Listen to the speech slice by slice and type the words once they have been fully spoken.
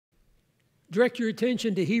Direct your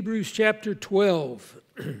attention to Hebrews chapter 12.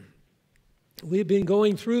 We've been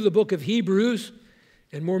going through the book of Hebrews,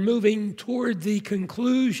 and we're moving toward the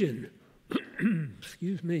conclusion.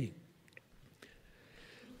 Excuse me.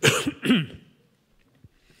 This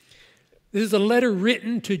is a letter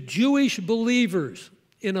written to Jewish believers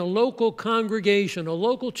in a local congregation, a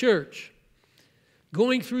local church,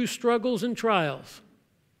 going through struggles and trials.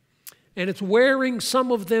 And it's wearing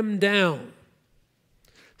some of them down.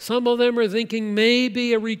 Some of them are thinking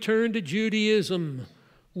maybe a return to Judaism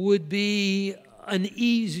would be an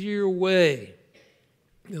easier way.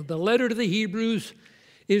 The letter to the Hebrews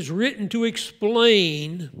is written to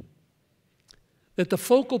explain that the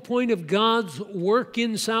focal point of God's work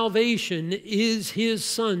in salvation is His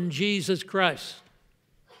Son, Jesus Christ.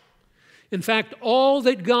 In fact, all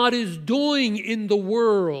that God is doing in the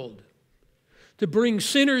world to bring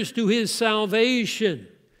sinners to His salvation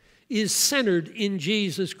is centered in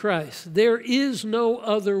Jesus Christ. There is no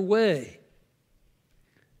other way.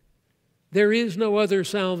 There is no other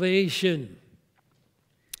salvation.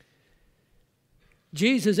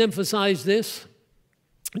 Jesus emphasized this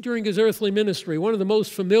during His earthly ministry. One of the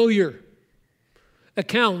most familiar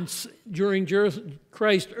accounts during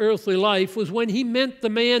Christ's earthly life was when He met the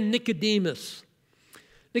man Nicodemus.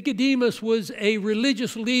 Nicodemus was a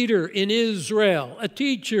religious leader in Israel, a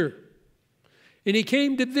teacher. And he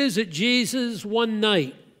came to visit Jesus one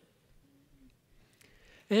night.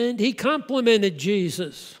 And he complimented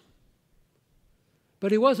Jesus.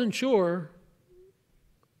 But he wasn't sure,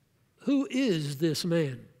 who is this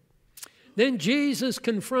man? Then Jesus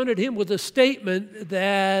confronted him with a statement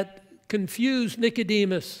that confused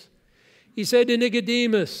Nicodemus. He said to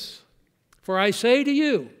Nicodemus, "For I say to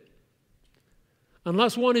you,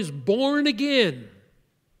 unless one is born again,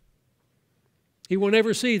 he will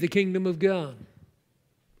never see the kingdom of God."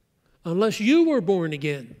 Unless you were born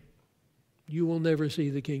again, you will never see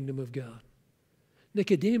the kingdom of God.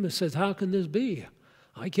 Nicodemus says, how can this be?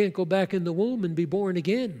 I can't go back in the womb and be born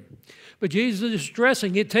again. But Jesus is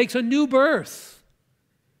stressing it takes a new birth.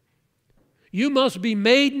 You must be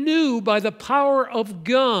made new by the power of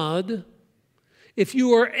God if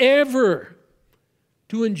you are ever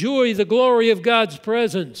to enjoy the glory of God's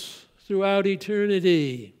presence throughout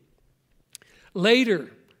eternity.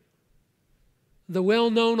 Later, the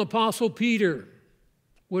well-known Apostle Peter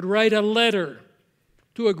would write a letter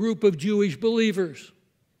to a group of Jewish believers.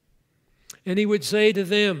 And he would say to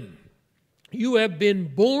them, "You have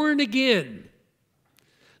been born again,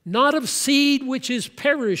 not of seed which is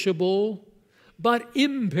perishable, but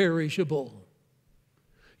imperishable.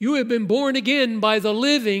 You have been born again by the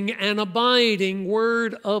living and abiding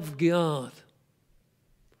Word of God."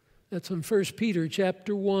 That's in 1 Peter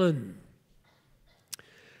chapter 1.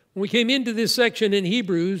 When we came into this section in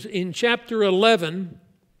Hebrews, in chapter 11,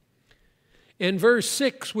 in verse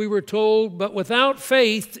 6, we were told, "But without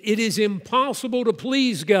faith it is impossible to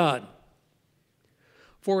please God.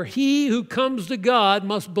 For he who comes to God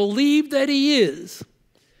must believe that He is,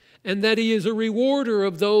 and that He is a rewarder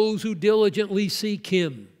of those who diligently seek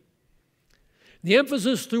Him." The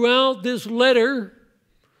emphasis throughout this letter,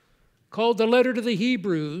 called the letter to the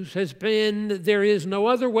Hebrews, has been there is no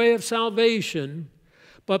other way of salvation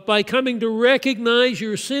but by coming to recognize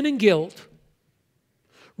your sin and guilt,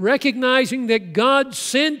 recognizing that God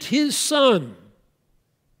sent His Son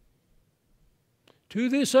to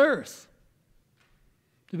this earth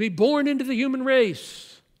to be born into the human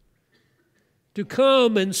race, to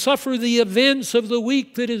come and suffer the events of the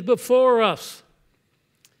week that is before us,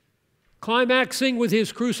 climaxing with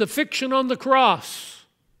His crucifixion on the cross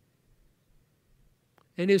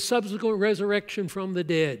and His subsequent resurrection from the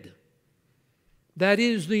dead. That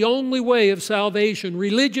is the only way of salvation.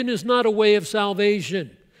 Religion is not a way of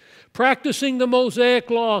salvation. Practicing the Mosaic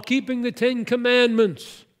law, keeping the 10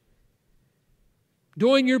 Commandments,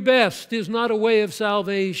 doing your best is not a way of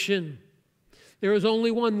salvation. There is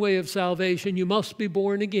only one way of salvation. You must be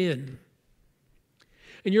born again.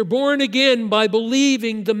 And you're born again by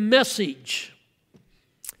believing the message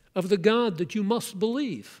of the God that you must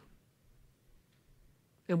believe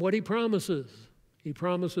and what He promises. He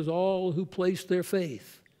promises all who place their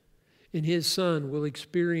faith in His Son will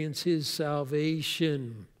experience His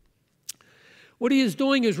salvation. What he is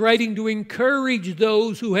doing is writing to encourage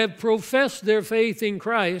those who have professed their faith in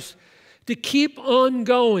Christ to keep on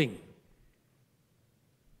going.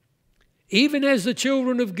 Even as the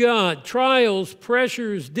children of God, trials,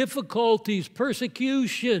 pressures, difficulties,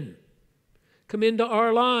 persecution come into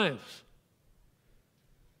our lives.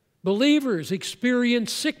 Believers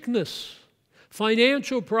experience sickness,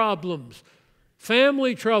 financial problems,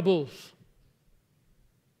 family troubles.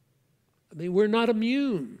 I mean, we're not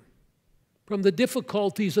immune. from the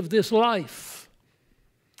difficulties of this life.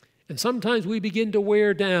 And sometimes we begin to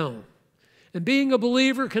wear down. And being a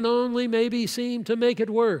believer can only maybe seem to make it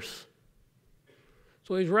worse.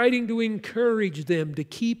 So he's writing to encourage them to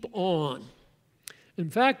keep on. In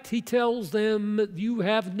fact, he tells them you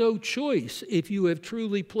have no choice if you have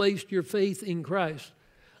truly placed your faith in Christ,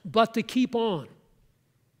 but to keep on.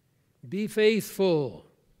 Be faithful.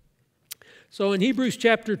 So in Hebrews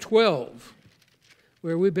chapter 12,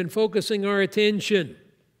 where we've been focusing our attention,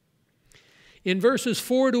 in verses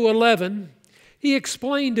 4 to 11, he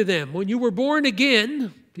explained to them, when you were born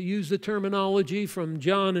again, to use the terminology from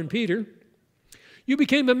John and Peter, you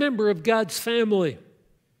became a member of God's family.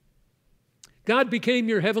 God became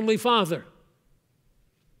your heavenly Father.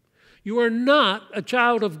 You are not a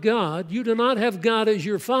child of God. You do not have God as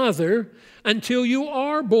your Father until you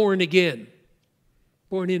are born again,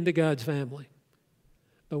 born into God's family.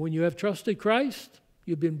 But when you have trusted Christ,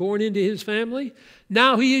 you've been born into His family,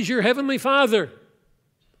 now He is your heavenly Father.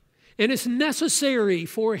 And it's necessary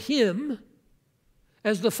for Him,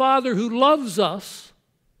 as the Father who loves us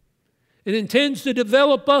and intends to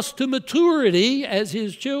develop us to maturity as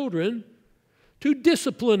His children, to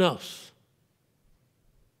discipline us,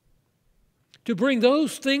 to bring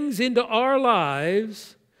those things into our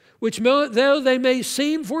lives which, though they may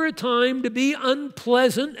seem for a time to be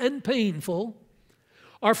unpleasant and painful,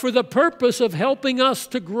 are for the purpose of helping us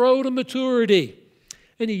to grow to maturity.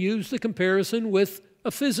 And he used the comparison with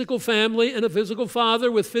a physical family and a physical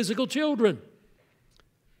father with physical children.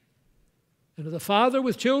 And the father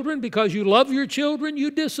with children, because you love your children,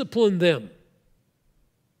 you discipline them.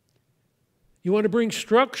 You want to bring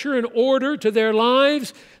structure and order to their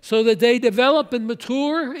lives so that they develop and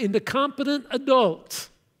mature into competent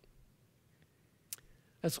adults.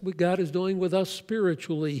 That's what God is doing with us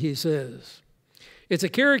spiritually, he says. It's a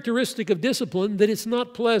characteristic of discipline that it's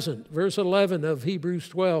not pleasant. Verse 11 of Hebrews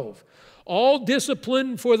 12. All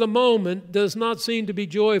discipline for the moment does not seem to be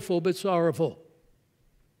joyful but sorrowful.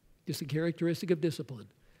 Just a characteristic of discipline.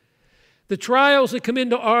 The trials that come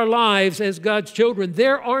into our lives as God's children,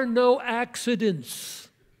 there are no accidents.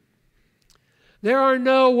 There are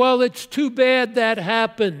no, well, it's too bad that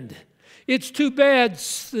happened. It's too bad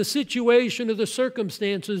the situation or the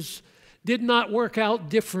circumstances did not work out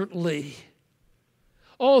differently.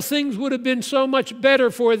 All things would have been so much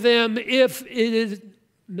better for them if it is.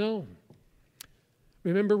 No.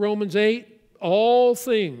 Remember Romans 8? All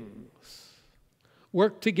things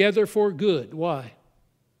work together for good. Why?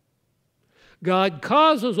 God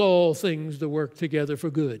causes all things to work together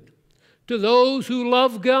for good. To those who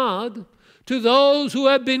love God, to those who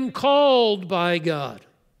have been called by God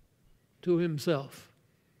to Himself.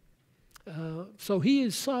 So He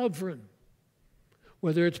is sovereign.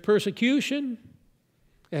 Whether it's persecution,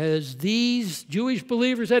 as these Jewish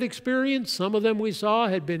believers had experienced, some of them we saw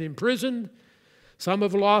had been imprisoned, some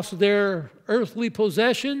have lost their earthly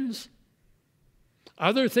possessions.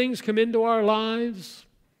 Other things come into our lives.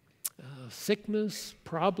 Sickness,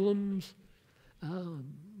 problems.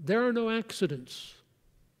 There are no accidents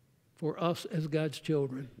for us as God's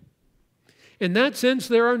children. In that sense,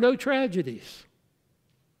 there are no tragedies.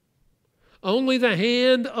 Only the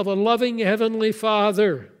hand of a loving Heavenly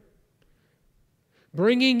Father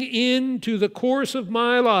bringing into the course of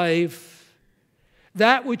my life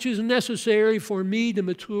that which is necessary for me to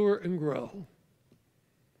mature and grow.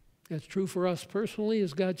 That's true for us personally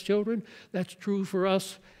as God's children. That's true for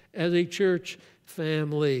us as a church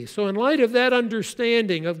family. So in light of that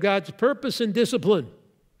understanding of God's purpose and discipline,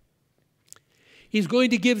 He's going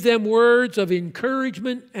to give them words of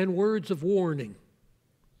encouragement and words of warning.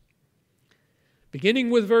 Beginning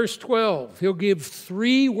with verse 12, He'll give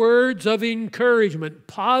 3 words of encouragement,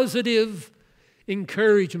 positive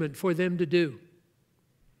encouragement for them to do.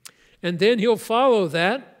 And then He'll follow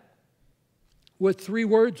that with 3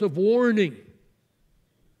 words of warning.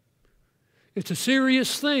 It's a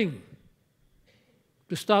serious thing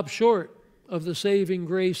to stop short of the saving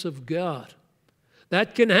grace of God.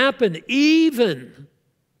 That can happen even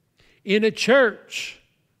in a church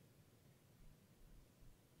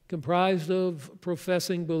comprised of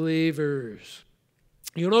professing believers.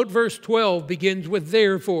 You'll note verse 12 begins with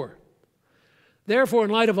therefore. Therefore,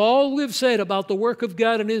 in light of all we've said about the work of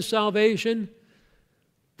God and His salvation,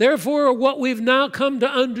 therefore what we've now come to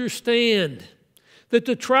understand, that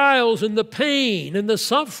the trials and the pain and the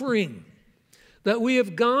suffering that we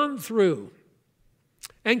have gone through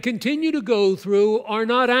and continue to go through are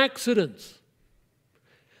not accidents.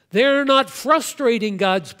 They're not frustrating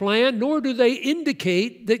God's plan, nor do they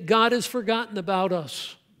indicate that God has forgotten about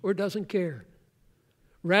us or doesn't care.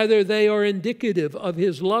 Rather, they are indicative of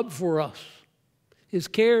His love for us, His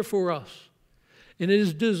care for us, in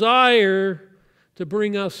His desire to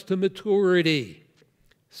bring us to maturity,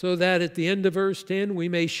 so that at the end of verse 10 we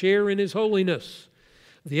may share in His holiness.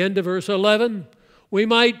 At the end of verse 11, we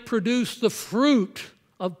might produce the fruit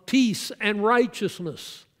of peace and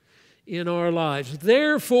righteousness in our lives.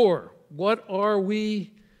 Therefore, what are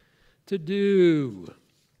we to do?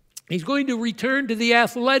 He's going to return to the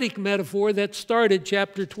athletic metaphor that started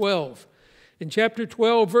chapter 12. In chapter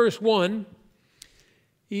 12, verse 1,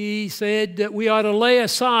 he said that we ought to lay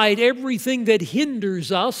aside everything that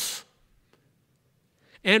hinders us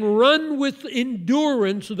and run with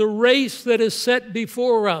endurance the race that is set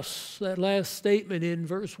before us. That last statement in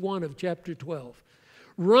verse 1 of chapter 12.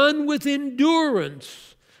 Run with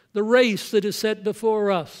endurance the race that is set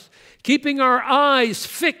before us, keeping our eyes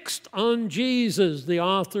fixed on Jesus, the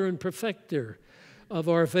author and perfecter of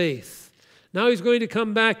our faith. Now he's going to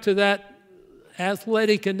come back to that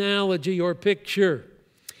athletic analogy or picture.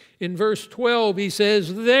 In verse 12 he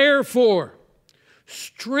says, therefore,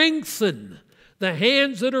 strengthen the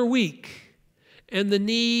hands that are weak and the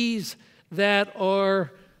knees that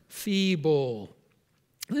are feeble.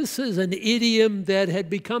 This is an idiom that had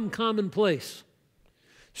become commonplace.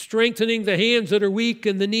 Strengthening the hands that are weak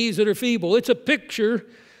and the knees that are feeble. It's a picture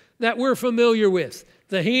that we're familiar with.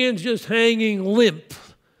 The hands just hanging limp,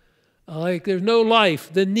 like there's no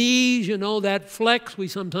life. The knees, you know, that flex, we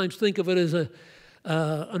sometimes think of it as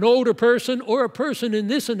an older person or a person in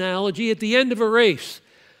this analogy at the end of a race.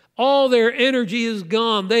 All their energy is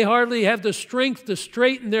gone. They hardly have the strength to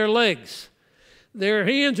straighten their legs. Their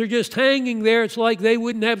hands are just hanging there. It's like they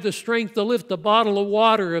wouldn't have the strength to lift a bottle of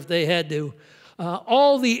water if they had to.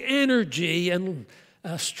 All the energy and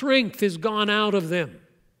strength has gone out of them.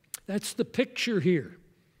 That's the picture here.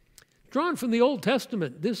 Drawn from the Old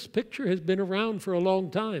Testament. This picture has been around for a long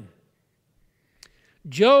time.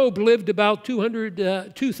 Job lived about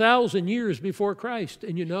 2,000 years before Christ.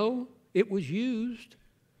 And you know, it was used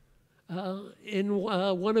in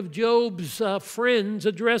one of Job's friends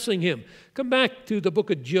addressing him. Come back to the book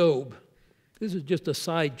of Job. This is just a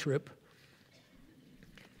side trip.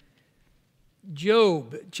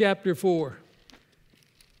 Job chapter 4.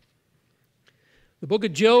 The book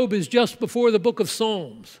of Job is just before the book of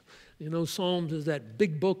Psalms. You know, Psalms is that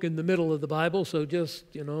big book in the middle of the Bible, so just,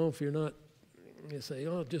 you know, if you're not, you say,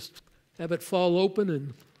 oh, just have it fall open.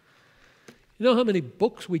 And you know how many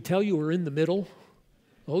books we tell you are in the middle?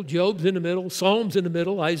 Oh, Job's in the middle, Psalms in the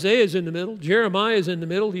middle, Isaiah's in the middle, Jeremiah's in the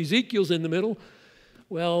middle, Ezekiel's in the middle.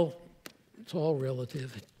 Well, it's all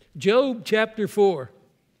relative. Job chapter 4.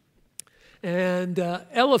 And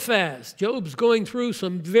Eliphaz, Job's going through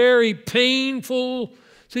some very painful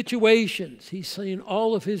situations. He's seen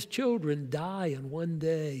all of his children die in one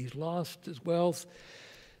day. He's lost his wealth.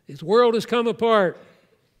 His world has come apart.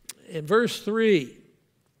 In verse 3,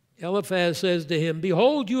 Eliphaz says to him,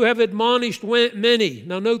 behold, you have admonished many.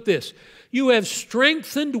 Now note this. You have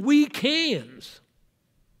strengthened weak hands.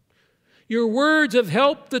 Your words have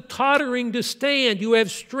helped the tottering to stand. You have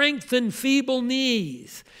strengthened feeble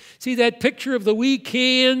knees. See that picture of the weak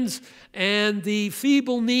hands and the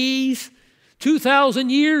feeble knees?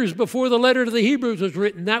 2,000 years before the letter to the Hebrews was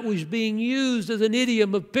written, that was being used as an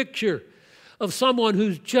idiom, a picture of someone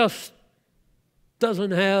who just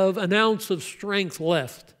doesn't have an ounce of strength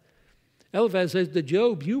left. Eliphaz says to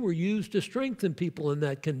Job, you were used to strengthen people in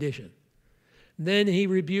that condition. And then he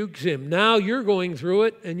rebukes him. Now you're going through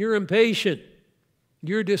it and you're impatient.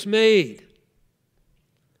 You're dismayed.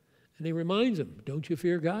 And he reminds him, don't you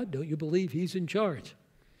fear God? Don't you believe He's in charge?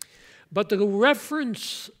 But the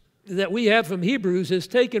reference that we have from Hebrews is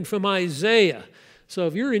taken from Isaiah. So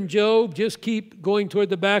if you're in Job, just keep going toward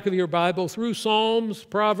the back of your Bible through Psalms,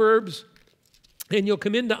 Proverbs, and you'll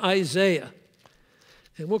come into Isaiah.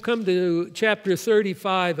 And we'll come to chapter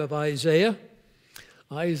 35 of Isaiah.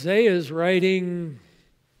 Isaiah is writing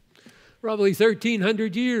probably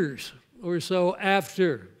 1,300 years or so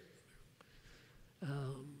after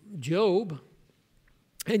Job,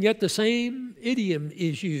 and yet the same idiom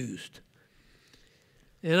is used.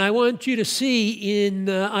 And I want you to see in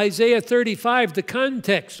Isaiah 35 the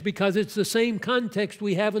context, because it's the same context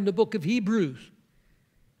we have in the book of Hebrews.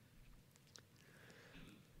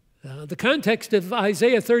 The context of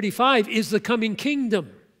Isaiah 35 is the coming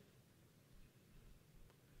kingdom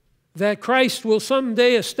that Christ will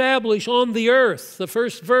someday establish on the earth. The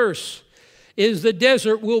first verse is the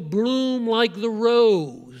desert will bloom like the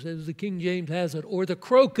rose, as the King James has it, or the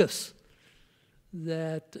crocus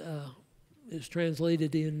that is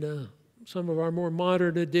translated in some of our more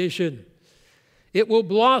modern edition. It will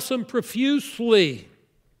blossom profusely.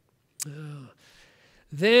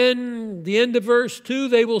 Then, the end of verse 2,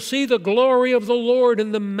 they will see the glory of the Lord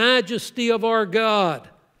and the majesty of our God.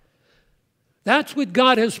 That's what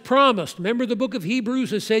God has promised. Remember, the book of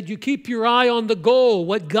Hebrews has said, you keep your eye on the goal.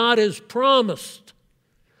 What God has promised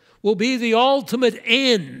will be the ultimate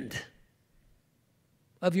end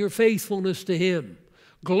of your faithfulness to Him.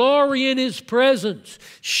 Glory in His presence,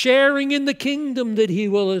 sharing in the kingdom that He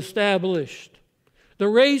will establish. The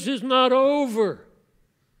race is not over.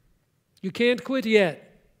 You can't quit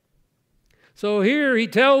yet. So here he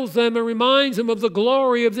tells them and reminds them of the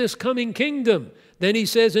glory of this coming kingdom. Then he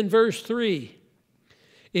says in verse 3,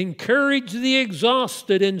 encourage the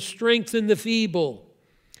exhausted and strengthen the feeble.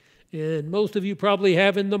 And most of you probably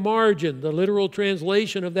have in the margin, the literal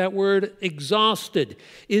translation of that word exhausted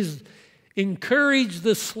is encourage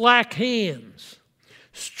the slack hands,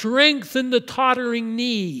 strengthen the tottering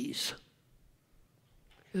knees.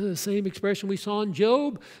 The same expression we saw in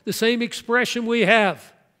Job, the same expression we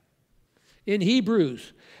have in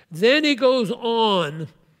Hebrews. Then he goes on,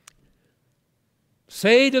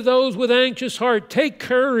 say to those with anxious heart, take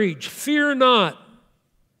courage, fear not.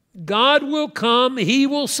 God will come, He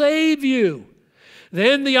will save you.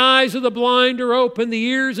 Then the eyes of the blind are open, the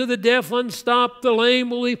ears of the deaf unstopped, the lame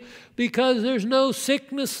will leap, because there's no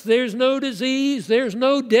sickness, there's no disease, there's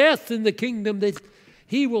no death in the kingdom that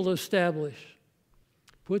He will establish.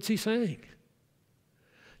 What's he saying?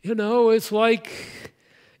 You know, it's like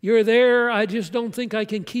you're there, I just don't think I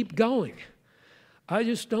can keep going. I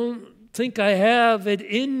just don't think I have it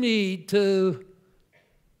in me to,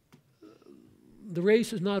 the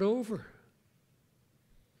race is not over.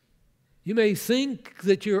 You may think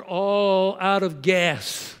that you're all out of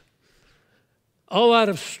gas, all out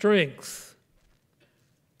of strength,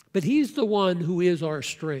 but He's the one who is our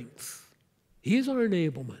strength. He's our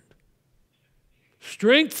enablement.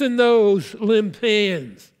 Strengthen those limp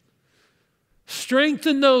hands.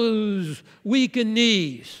 Strengthen those weakened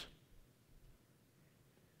knees.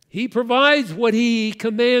 He provides what He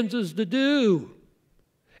commands us to do.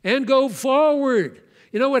 And go forward.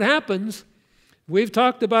 You know what happens? We've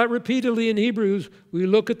talked about repeatedly in Hebrews, we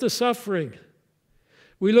look at the suffering.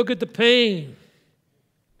 We look at the pain.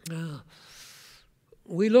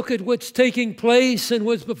 We look at what's taking place and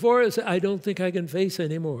what's before us. I don't think I can face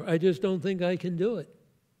anymore. I just don't think I can do it.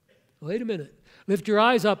 Wait a minute. Lift your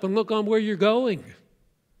eyes up and look on where you're going.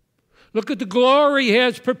 Look at the glory He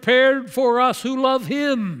has prepared for us who love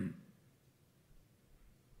Him.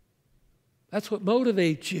 That's what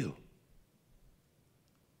motivates you.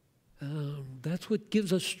 That's what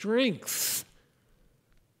gives us strength.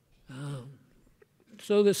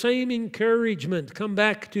 So the same encouragement. Come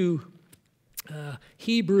back to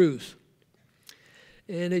Hebrews.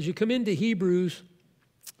 And as you come into Hebrews,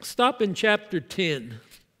 stop in chapter 10.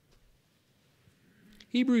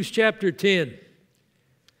 Hebrews chapter 10.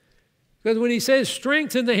 Because when he says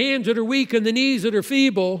strengthen the hands that are weak and the knees that are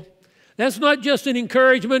feeble, that's not just an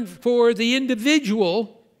encouragement for the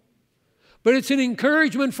individual, but it's an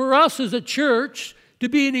encouragement for us as a church to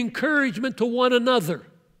be an encouragement to one another.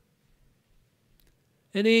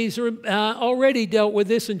 And he's already dealt with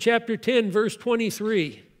this in chapter 10, verse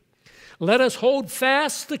 23. Let us hold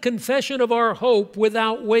fast the confession of our hope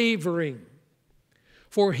without wavering,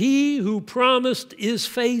 for He who promised is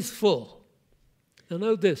faithful. Now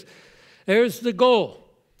note this. There's the goal.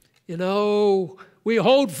 You know, we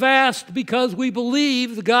hold fast because we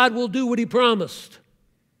believe that God will do what He promised.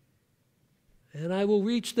 And I will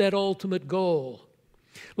reach that ultimate goal.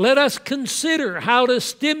 Let us consider how to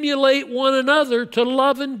stimulate one another to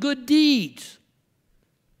love and good deeds.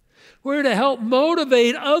 We're to help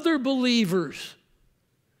motivate other believers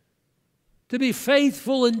to be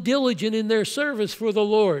faithful and diligent in their service for the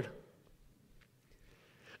Lord.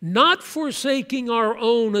 Not forsaking our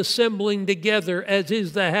own assembling together, as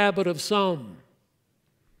is the habit of some,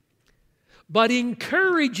 but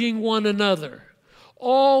encouraging one another,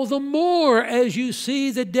 all the more as you see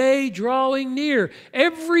the day drawing near.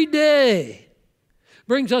 Every day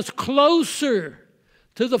brings us closer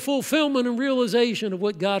to the fulfillment and realization of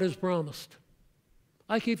what God has promised.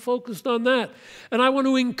 I keep focused on that. And I want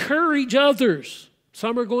to encourage others.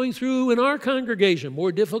 Some are going through in our congregation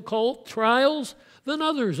more difficult trials than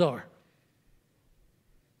others are.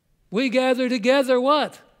 We gather together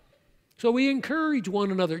what? So we encourage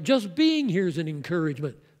one another. Just being here is an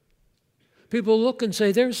encouragement. People look and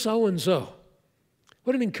say, there's so-and-so.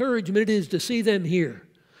 What an encouragement it is to see them here.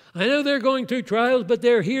 I know they're going through trials, but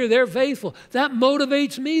they're here, they're faithful. That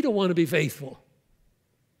motivates me to want to be faithful.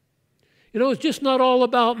 You know, it's just not all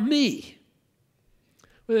about me.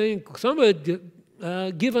 I think some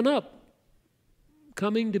had given up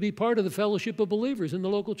coming to be part of the fellowship of believers in the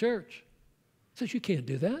local church. Says you can't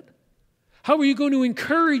do that. How are you going to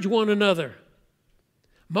encourage one another?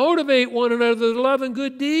 Motivate one another to love and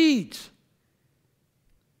good deeds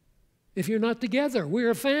if you're not together.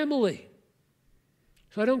 We're a family.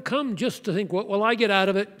 So I don't come just to think, what will I get out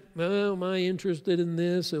of it? Well, am I interested in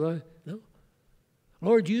this? No.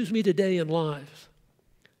 Lord, use me today in lives.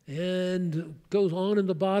 And it goes on in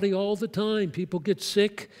the body all the time. People get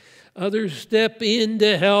sick. Others step in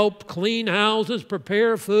to help, clean houses,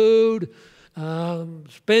 prepare food,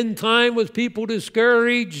 spend time with people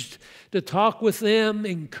discouraged, to talk with them,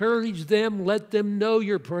 encourage them, let them know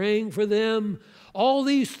you're praying for them. All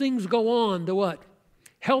these things go on to what?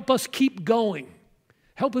 Help us keep going.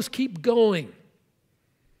 Help us keep going.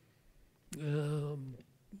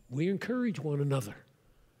 We encourage one another.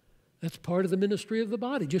 That's part of the ministry of the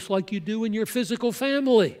body, just like you do in your physical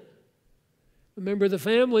family. Remember, the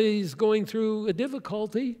family is going through a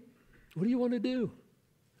difficulty. What do you want to do? You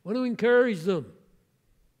want to encourage them.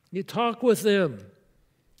 You talk with them.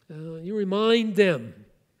 You remind them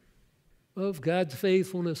of God's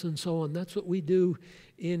faithfulness and so on. That's what we do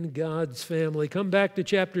in God's family. Come back to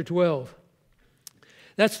chapter 12.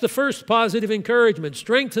 That's the first positive encouragement.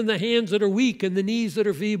 Strengthen the hands that are weak and the knees that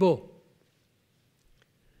are feeble.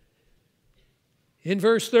 In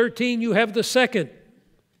verse 13, you have the second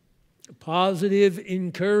positive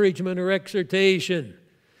encouragement or exhortation.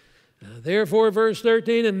 Therefore, verse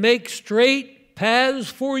 13, and make straight paths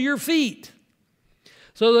for your feet,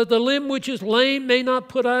 so that the limb which is lame may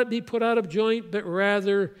not be put out of joint, but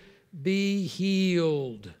rather be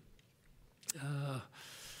healed.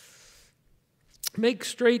 Make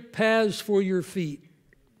straight paths for your feet.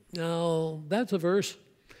 Now, that's a verse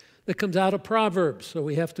that comes out of Proverbs, so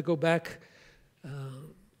we have to go back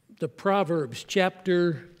to Proverbs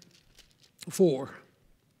chapter 4.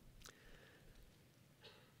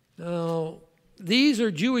 Now, these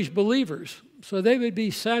are Jewish believers, so they would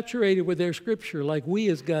be saturated with their scripture like we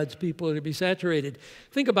as God's people are to be saturated.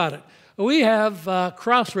 Think about it. We have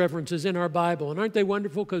cross-references in our Bible, and aren't they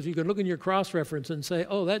wonderful? Because you can look in your cross-reference and say,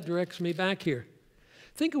 oh, that directs me back here.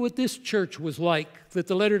 Think of what this church was like that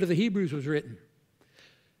the letter to the Hebrews was written.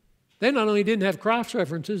 They not only didn't have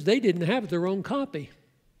cross-references, they didn't have their own copy.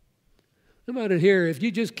 Think about it here. If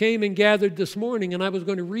you just came and gathered this morning and I was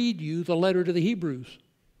going to read you the letter to the Hebrews,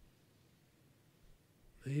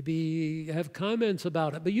 maybe have comments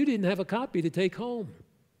about it, but you didn't have a copy to take home.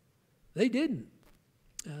 They didn't.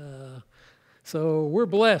 So we're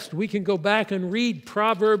blessed. We can go back and read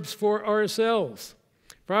Proverbs for ourselves.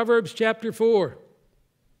 Proverbs chapter 4.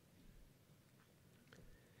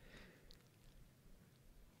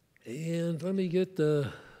 And let me get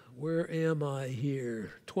where am I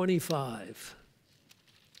here? 25.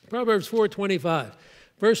 Proverbs 4:25.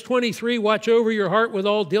 Verse 23, watch over your heart with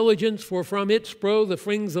all diligence, for from it flow the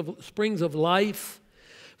springs of life.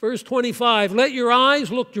 Verse 25, let your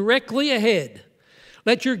eyes look directly ahead.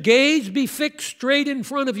 Let your gaze be fixed straight in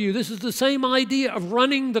front of you. This is the same idea of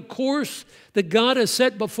running the course that God has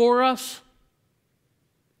set before us.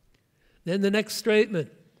 Then the next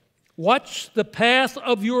statement, watch the path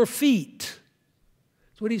of your feet.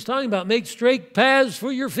 That's what he's talking about. Make straight paths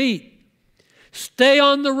for your feet. Stay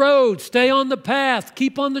on the road. Stay on the path.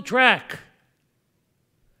 Keep on the track.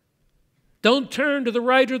 Don't turn to the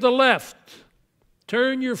right or the left.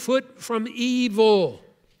 Turn your foot from evil.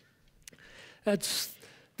 That's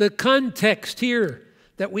the context here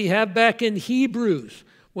that we have back in Hebrews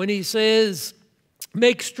when he says,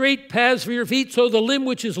 make straight paths for your feet so the limb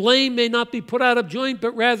which is lame may not be put out of joint,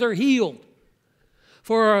 but rather healed.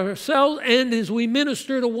 For ourselves and as we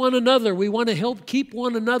minister to one another, we want to help keep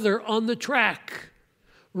one another on the track,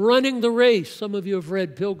 running the race. Some of you have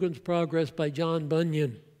read Pilgrim's Progress by John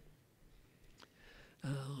Bunyan.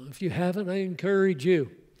 If you haven't, I encourage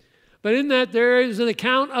you. But in that there is an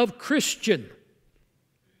account of Christian.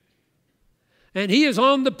 And he is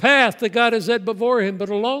on the path that God has set before him, but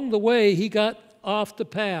along the way he got off the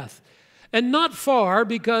path. And not far,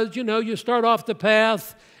 because, you start off the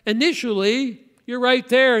path initially, you're right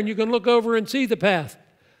there and you can look over and see the path.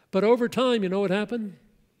 But over time, you know what happened?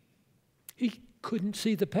 He couldn't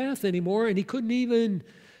see the path anymore, and he couldn't even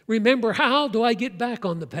remember, how do I get back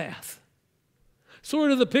on the path?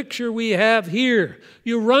 Sort of the picture we have here.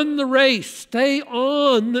 You run the race, stay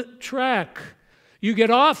on track. You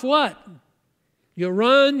get off what? You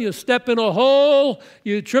run, you step in a hole,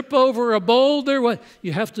 you trip over a boulder. What?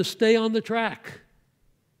 You have to stay on the track.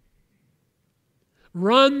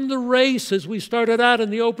 Run the race, as we started out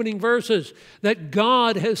in the opening verses, that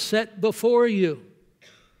God has set before you.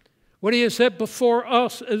 What He has set before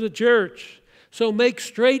us as a church. So make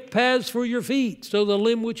straight paths for your feet, so the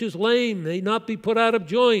limb which is lame may not be put out of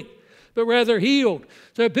joint. but rather healed.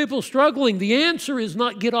 So people struggling, the answer is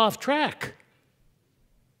not get off track.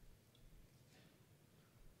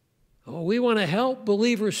 Oh, we want to help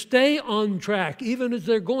believers stay on track, even as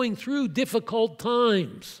they're going through difficult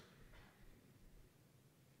times.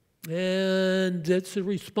 And it's a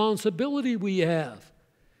responsibility we have.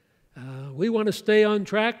 We want to stay on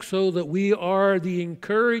track so that we are the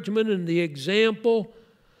encouragement and the example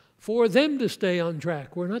for them to stay on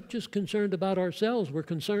track. We're not just concerned about ourselves, we're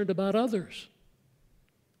concerned about others.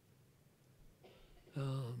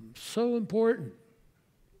 So important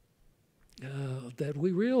that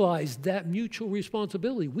we realize that mutual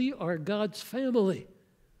responsibility. We are God's family.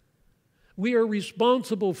 We are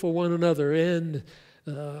responsible for one another, and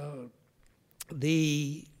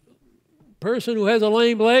the person who has a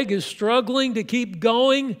lame leg is struggling to keep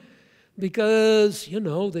going because,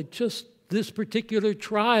 this particular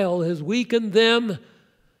trial has weakened them.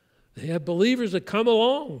 They have believers that come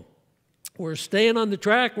along. We're staying on the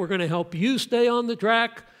track. We're going to help you stay on the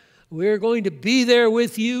track. We're going to be there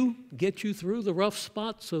with you, get you through the rough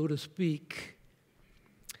spot, so to speak.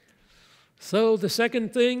 So the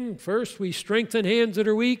second thing, first, we strengthen hands that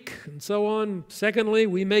are weak, and so on. Secondly,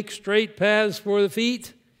 we make straight paths for the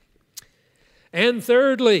feet. And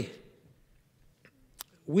thirdly,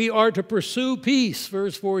 we are to pursue peace,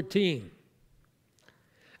 verse 14,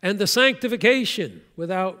 and the sanctification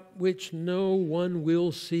without which no one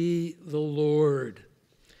will see the Lord.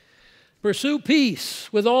 Pursue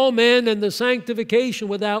peace with all men and the sanctification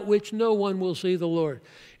without which no one will see the Lord.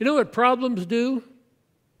 You know what problems do?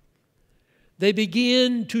 They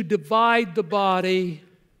begin to divide the body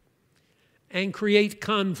and create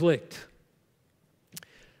conflict.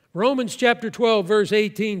 Romans chapter 12, verse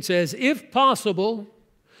 18 says, "If possible,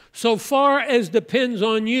 so far as depends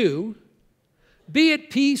on you, be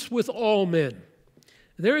at peace with all men."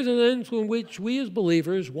 There is an sense in which we as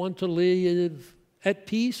believers want to live at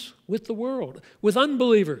peace with the world, with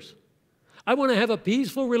unbelievers. I want to have a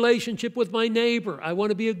peaceful relationship with my neighbor. I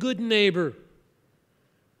want to be a good neighbor.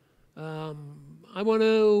 I want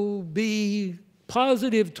to be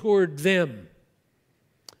positive toward them.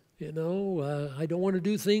 I don't want to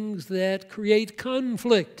do things that create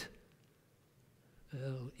conflict.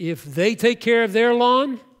 If they take care of their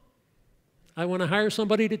lawn, I want to hire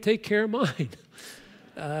somebody to take care of mine.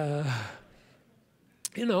 So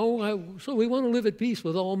we want to live at peace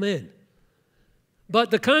with all men.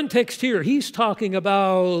 But the context here, he's talking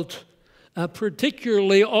about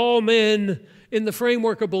particularly all men in the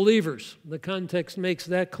framework of believers. The context makes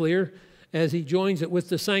that clear as he joins it with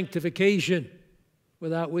the sanctification,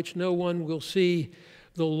 without which no one will see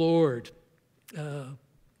the Lord.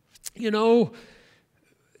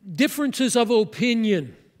 Differences of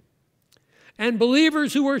opinion. And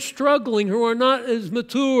believers who are struggling, who are not as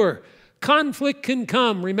mature, conflict can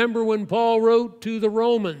come. Remember when Paul wrote to the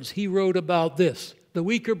Romans, he wrote about this, the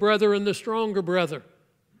weaker brother and the stronger brother.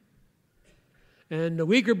 And the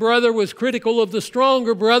weaker brother was critical of the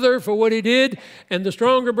stronger brother for what he did, and the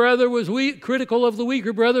stronger brother was critical of the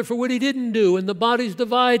weaker brother for what he didn't do, and the body's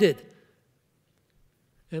divided.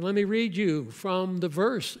 And let me read you from the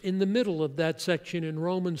verse in the middle of that section in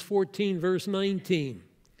Romans 14, verse 19.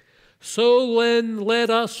 "So then let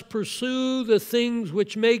us pursue the things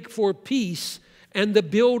which make for peace and the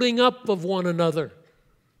building up of one another."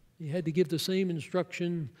 He had to give the same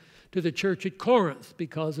instruction to the church at Corinth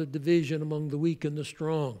because of division among the weak and the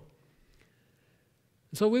strong.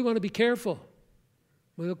 So we want to be careful.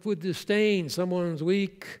 We look with disdain. Someone's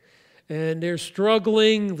weak and they're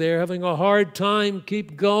struggling, they're having a hard time,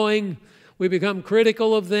 keep going. We become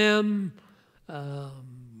critical of them.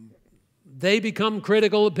 They become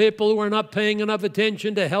critical of people who are not paying enough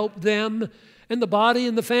attention to help them, and the body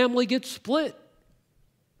and the family get split.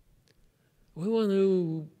 We want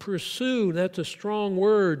to pursue, that's a strong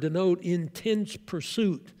word, denote intense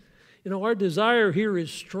pursuit. Our desire here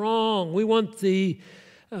is strong. We want the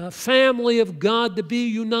family of God to be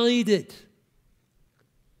united,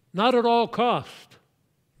 not at all cost.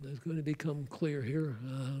 That's going to become clear here.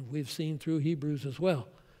 We've seen through Hebrews as well.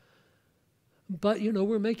 But,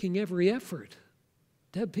 we're making every effort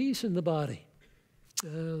to have peace in the body,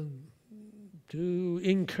 to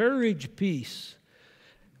encourage peace.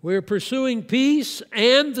 We're pursuing peace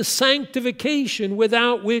and the sanctification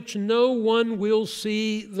without which no one will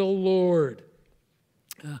see the Lord.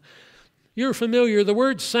 You're familiar, the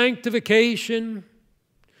word sanctification,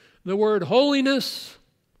 the word holiness,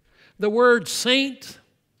 the word saint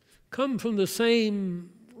come from the same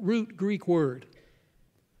root Greek word.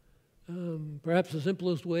 Perhaps the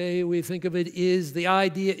simplest way we think of it is the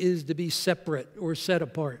idea is to be separate or set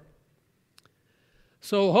apart.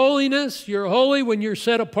 So holiness, you're holy when you're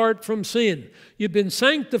set apart from sin. You've been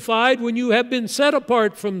sanctified when you have been set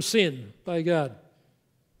apart from sin by God.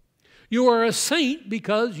 You are a saint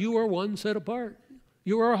because you are one set apart.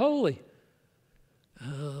 You are holy.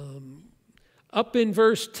 Up in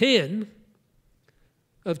verse 10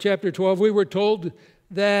 of chapter 12, we were told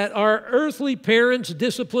that our earthly parents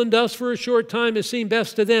disciplined us for a short time as seemed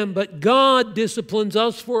best to them, but God disciplines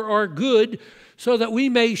us for our good so that we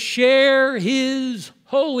may share His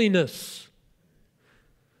holiness.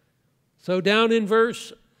 So down in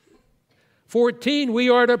verse 14, we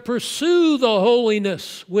are to pursue the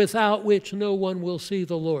holiness without which no one will see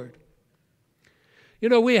the Lord. You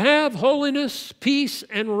know, we have holiness, peace,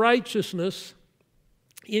 and righteousness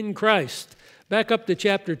in Christ. Back up to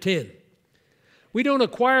chapter 10. We don't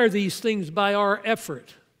acquire these things by our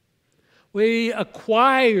effort. We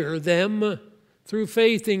acquire them through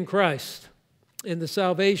faith in Christ and the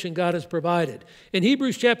salvation God has provided. In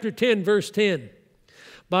Hebrews chapter 10, verse 10,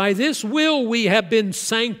 by this will we have been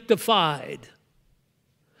sanctified.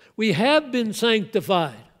 We have been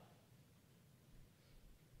sanctified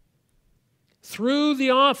through the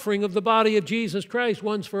offering of the body of Jesus Christ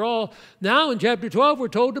once for all. Now in chapter 12, we're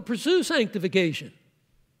told to pursue sanctification.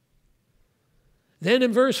 Then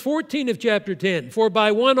in verse 14 of chapter 10, for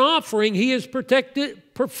by one offering He has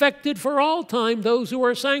perfected for all time those who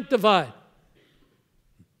are sanctified,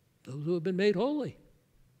 those who have been made holy.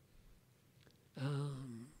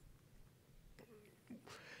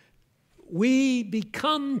 We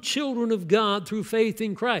become children of God through faith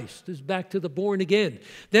in Christ. This is back to the born again.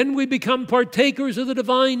 Then we become partakers of the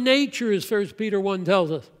divine nature, as 1 Peter 1 tells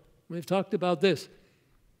us. We've talked about this.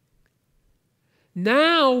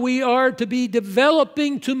 Now we are to be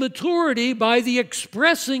developing to maturity by the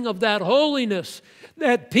expressing of that holiness,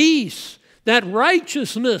 that peace, that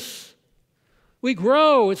righteousness. We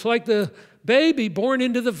grow. It's like the baby born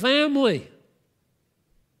into the family.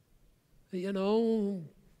 You know,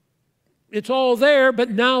 it's all there, but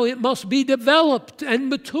now it must be developed and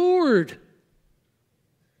matured.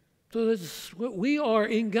 So that's what we are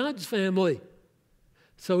in God's family.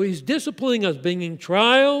 So He's disciplining us, bringing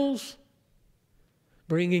trials,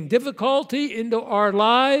 bringing difficulty into our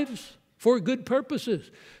lives for good purposes,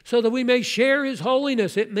 so that we may share His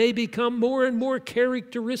holiness. It may become more and more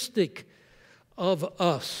characteristic of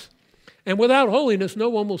us. And without holiness, no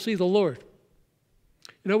one will see the Lord.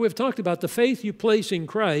 You know, we've talked about the faith you place in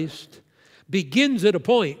Christ begins at a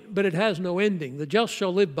point, but it has no ending. The just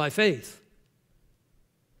shall live by faith.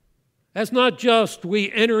 That's not just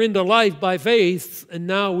we enter into life by faith and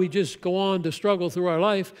now we just go on to struggle through our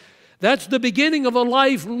life. That's the beginning of a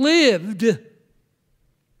life lived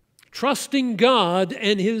trusting God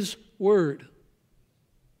and His Word.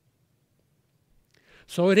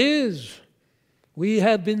 So it is. We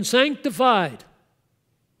have been sanctified.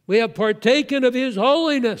 We have partaken of His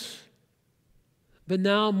holiness. But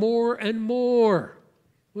now more and more,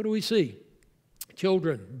 what do we see?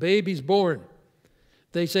 Children, babies born.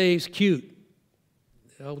 They say he's cute.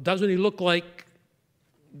 Oh, doesn't he look like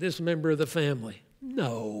this member of the family?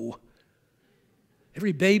 No.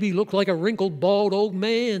 Every baby looks like a wrinkled, bald old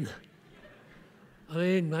man. I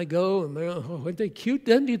mean, I go and oh, aren't they cute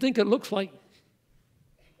then? Do you think it looks like?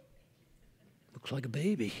 Looks like a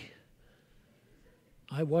baby.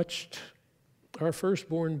 I watched our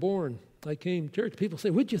firstborn born. I came to church. People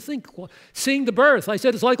say, what'd you think seeing the birth? I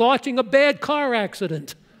said, it's like watching a bad car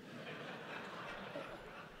accident.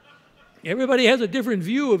 Everybody has a different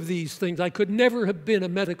view of these things. I could never have been a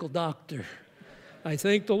medical doctor. I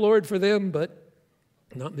thank the Lord for them, but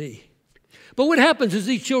not me. But what happens as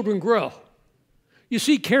these children grow? You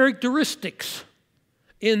see characteristics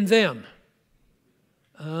in them.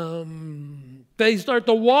 They start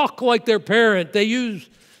to walk like their parent. They use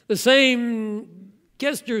the same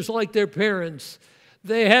gestures like their parents.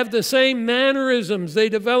 They have the same mannerisms. They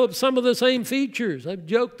develop some of the same features. I've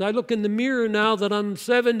joked, I look in the mirror now that I'm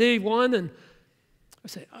 71 and I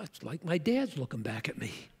say, oh, it's like my dad's looking back at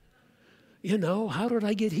me. You know, how did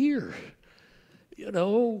I get here? You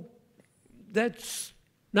know, that's,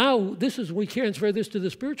 now this is, we transfer this to the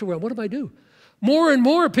spiritual realm. What do I do? More and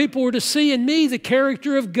more people were to see in me the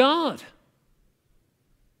character of God,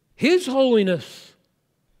 His holiness,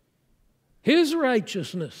 His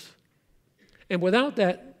righteousness. And without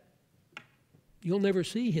that, you'll never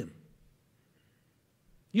see Him.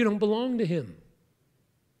 You don't belong to Him.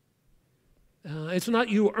 It's not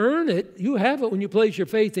you earn it. You have it when you place your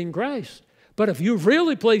faith in Christ. But if you've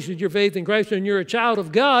really placed your faith in Christ and you're a child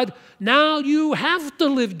of God, now you have to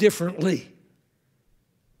live differently.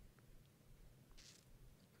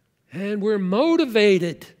 And we're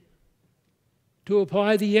motivated to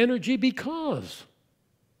apply the energy because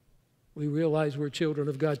we realize we're children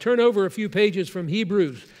of God. Turn over a few pages from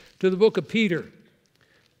Hebrews to the book of Peter.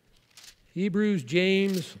 Hebrews,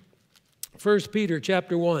 James, 1 Peter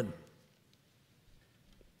chapter 1.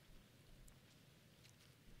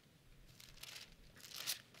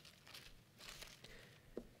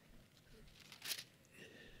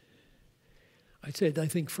 I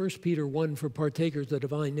think 1 Peter 1 for partakers of the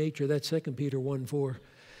divine nature. That's 2 Peter 1:4.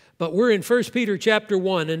 But we're in 1 Peter chapter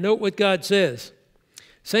 1, and note what God says.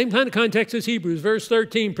 Same kind of context as Hebrews, verse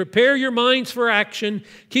 13. Prepare your minds for action.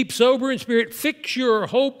 Keep sober in spirit. Fix your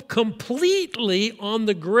hope completely on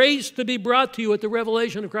the grace to be brought to you at the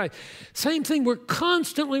revelation of Christ. Same thing, we're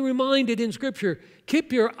constantly reminded in Scripture.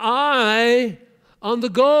 Keep your eye on the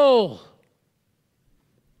goal.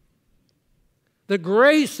 The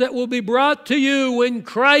grace that will be brought to you when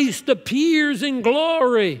Christ appears in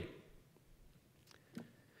glory.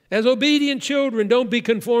 As obedient children, don't be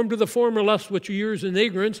conformed to the former lust which are yours in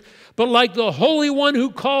ignorance, but like the Holy One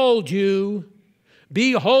who called you,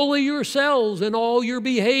 be holy yourselves in all your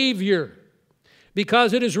behavior.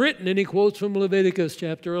 Because it is written, and he quotes from Leviticus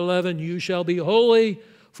chapter 11, you shall be holy,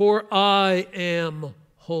 for I am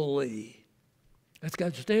holy. That's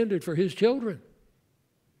God's standard for his children.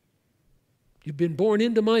 You've been born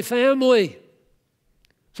into my family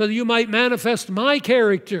so that you might manifest my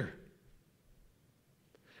character.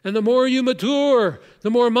 And the more you mature,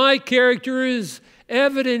 the more my character is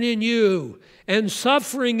evident in you. And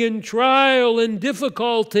suffering and trial and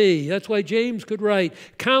difficulty. That's why James could write,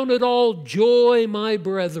 count it all joy, my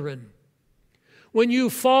brethren, when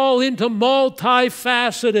you fall into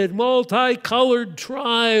multifaceted, multicolored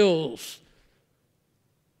trials,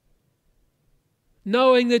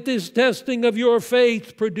 knowing that this testing of your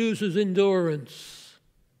faith produces endurance.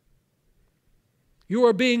 You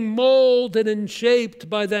are being molded and shaped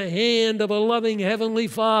by the hand of a loving Heavenly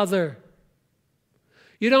Father.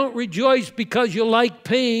 You don't rejoice because you like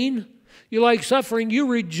pain, you like suffering. You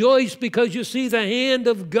rejoice because you see the hand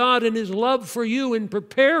of God and his love for you in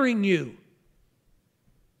preparing you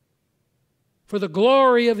for the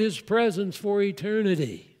glory of his presence for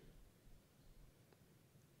eternity.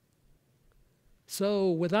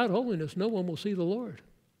 So without holiness, no one will see the Lord.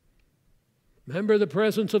 Remember the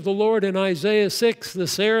presence of the Lord in Isaiah 6. The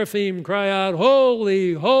seraphim cry out,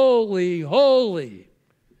 holy, holy, holy.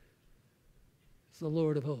 It's the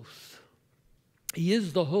Lord of hosts. He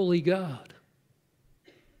is the holy God.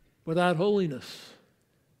 Without holiness,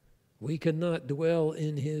 we cannot dwell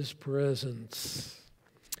in his presence.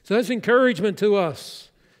 So that's encouragement to us.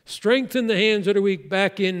 Strengthen the hands that are weak,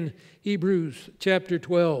 back in Hebrews chapter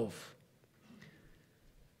 12.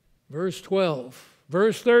 Verse 12.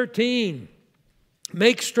 Verse 13.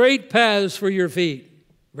 Make straight paths for your feet.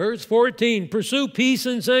 Verse 14. Pursue peace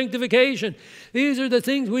and sanctification. These are the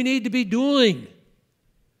things we need to be doing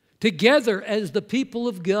together as the people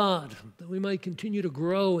of God, that we might continue to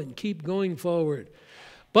grow and keep going forward.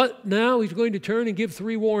 But now he's going to turn and give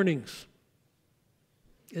 3 warnings.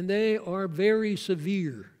 And they are very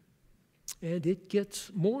severe. And it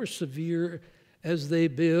gets more severe as they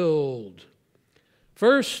build.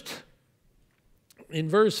 First, in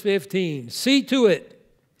verse 15, see to it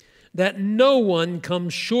that no one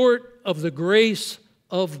comes short of the grace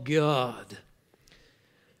of God.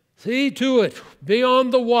 See to it, be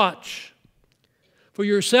on the watch for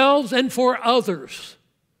yourselves and for others.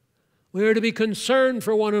 We are to be concerned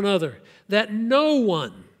for one another, that no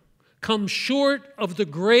one comes short of the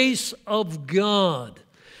grace of God,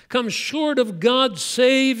 comes short of God's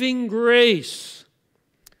saving grace.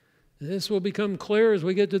 This will become clear as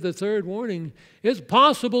we get to the 3rd warning. It's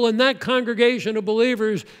possible in that congregation of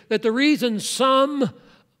believers that the reason some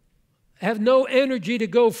have no energy to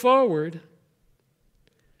go forward,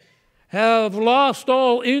 have lost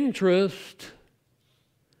all interest,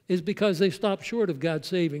 is because they stopped short of God's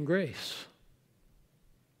saving grace.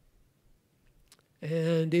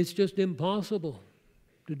 And it's just impossible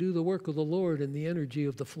to do the work of the Lord in the energy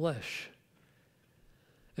of the flesh.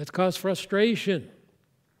 It's caused frustration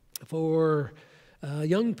for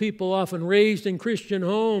young people often raised in Christian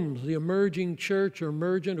homes, the emerging church or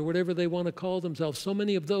emergent or whatever they want to call themselves. So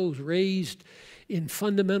many of those raised in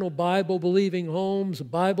fundamental Bible-believing homes,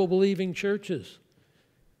 Bible-believing churches.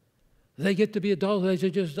 They get to be adults. They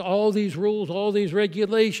say, just all these rules, all these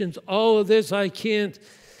regulations, all of this, I can't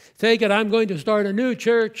take it. I'm going to start a new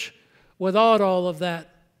church without all of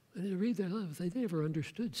that. And they read their lives. They never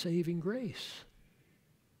understood saving grace.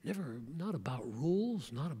 Not about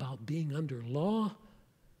rules, not about being under law.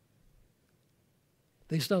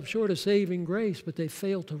 They stop short of saving grace, but they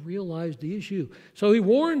fail to realize the issue. So he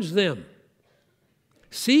warns them.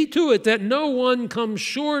 See to it that no one comes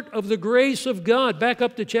short of the grace of God. Back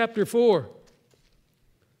up to chapter 4.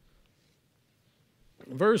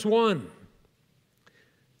 Verse 1.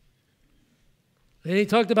 And he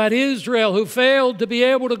talked about Israel who failed to be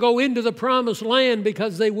able to go into the promised land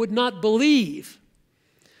because they would not believe.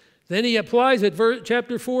 Then he applies it,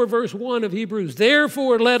 chapter 4, verse 1 of Hebrews.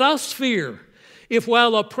 Therefore, let us fear, if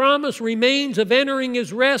while a promise remains of entering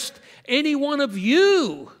his rest, any one of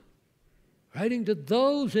you, writing to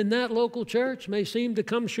those in that local church, may seem to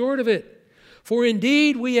come short of it. For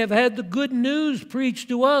indeed we have had the good news preached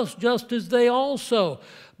to us, just as they also.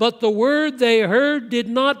 But the word they heard did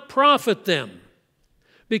not profit them,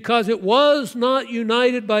 because it was not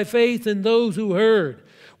united by faith in those who heard.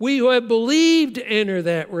 We who have believed enter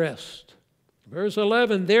that rest. Verse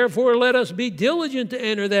 11, therefore let us be diligent to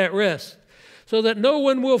enter that rest, so that no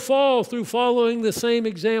one will fall through following the same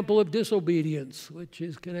example of disobedience, which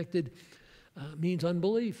is connected, means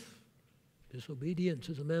unbelief. Disobedience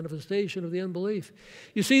is a manifestation of the unbelief.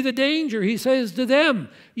 You see the danger. He says to them,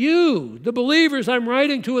 you, the believers I'm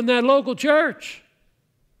writing to in that local church,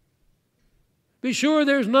 be sure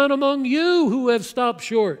there's none among you who have stopped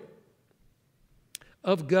short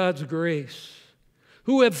of God's grace,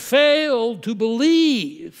 who have failed to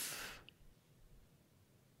believe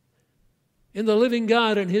in the living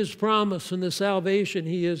God and his promise and the salvation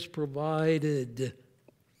he has provided.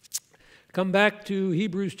 Come back to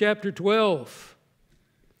Hebrews chapter 12.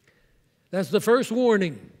 That's the first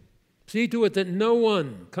warning. See to it that no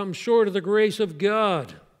one comes short of the grace of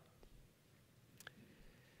God.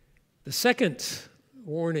 The second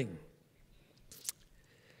warning.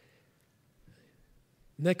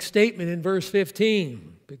 Next statement in verse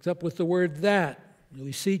 15 picks up with the word that.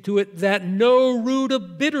 We see to it that no root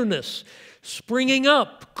of bitterness springing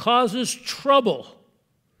up causes trouble,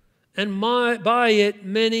 and by it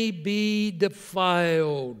many be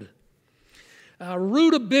defiled. A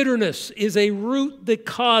root of bitterness is a root that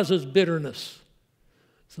causes bitterness.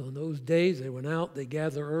 So in those days, they went out, they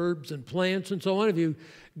gathered herbs and plants and so on. If you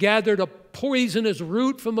gathered a poisonous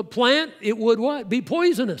root from a plant, it would what? Be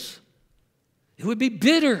poisonous. It would be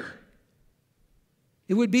bitter.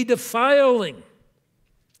 It would be defiling.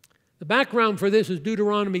 The background for this is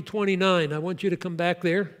Deuteronomy 29. I want you to come back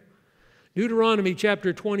there. Deuteronomy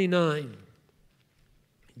chapter 29.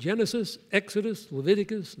 Genesis, Exodus,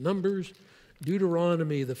 Leviticus, Numbers,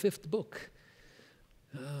 Deuteronomy, the fifth book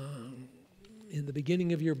in the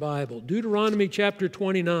beginning of your Bible. Deuteronomy chapter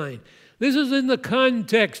 29. This is in the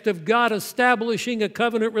context of God establishing a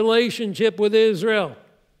covenant relationship with Israel,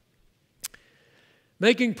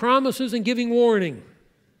 making promises and giving warning.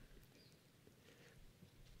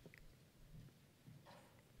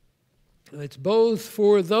 It's both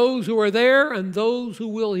for those who are there and those who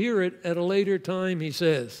will hear it at a later time, he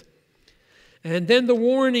says. And then the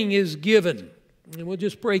warning is given. And we'll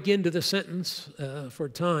just break into the sentence for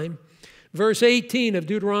time. Verse 18 of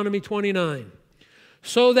Deuteronomy 29.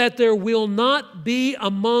 So that there will not be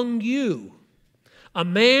among you a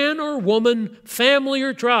man or woman, family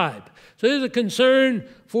or tribe. So there's a concern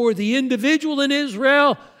for the individual in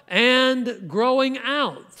Israel and growing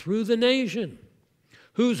out through the nation,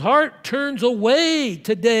 whose heart turns away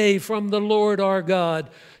today from the Lord our God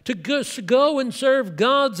to go and serve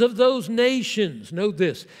gods of those nations. Note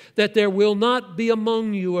this, that there will not be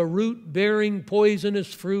among you a root bearing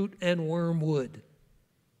poisonous fruit and wormwood.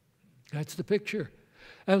 That's the picture.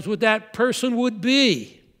 That's what that person would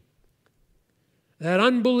be. That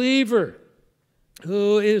unbeliever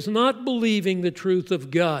who is not believing the truth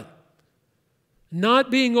of God,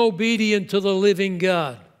 not being obedient to the living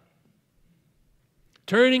God,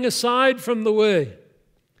 turning aside from the way. It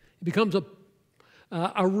becomes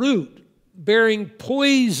a root bearing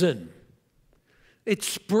poison. It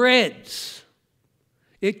spreads.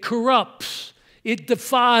 It corrupts. It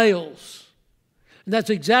defiles. And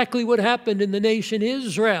that's exactly what happened in the nation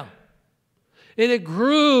Israel. And it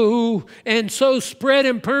grew and so spread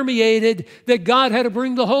and permeated that God had to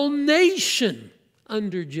bring the whole nation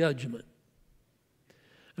under judgment.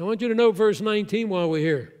 I want you to note verse 19 while we're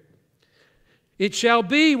here. It shall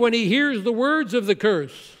be when he hears the words of the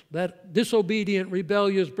curse, that disobedient,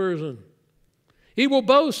 rebellious person, he will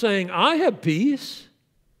boast, saying, I have peace,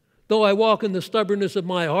 though I walk in the stubbornness of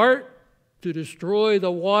my heart to destroy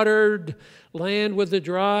the watered land with the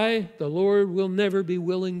dry. The Lord will never be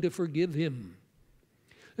willing to forgive him.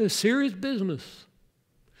 It's serious business.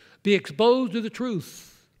 Be exposed to the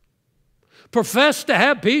truth. Profess to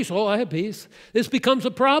have peace. Oh, I have peace. This becomes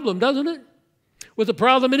a problem, doesn't it? With the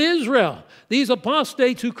problem in Israel. These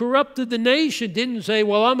apostates who corrupted the nation didn't say,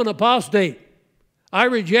 well, I'm an apostate. I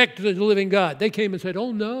reject the living God. They came and said,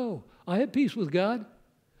 oh no, I have peace with God.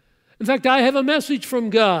 In fact, I have a message from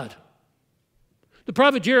God. The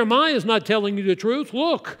prophet Jeremiah is not telling you the truth.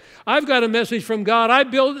 Look, I've got a message from God.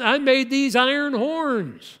 I made these iron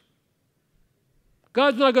horns.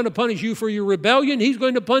 God's not going to punish you for your rebellion. He's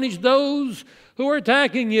going to punish those who are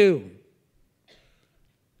attacking you.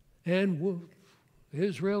 And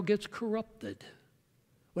Israel gets corrupted.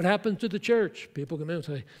 What happens to the church? People come in and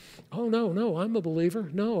say, oh, no, I'm a believer.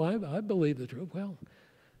 No, I believe the truth. Well,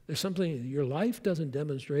 there's something, your life doesn't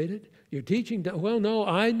demonstrate it. Your teaching, well, no,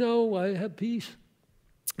 I know I have peace.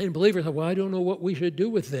 And believers say, well, I don't know what we should do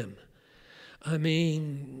with them. I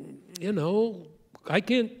mean, I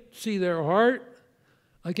can't see their heart.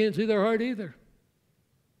 I can't see their heart either.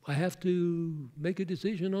 I have to make a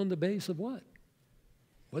decision on the basis of what?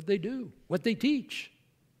 What they do, what they teach.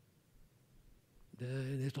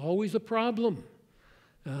 And it's always a problem.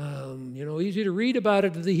 Easy to read about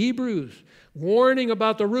it to the Hebrews, warning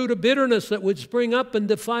about the root of bitterness that would spring up and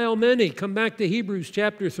defile many. Come back to Hebrews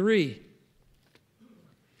chapter 3.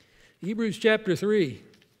 Hebrews chapter 3.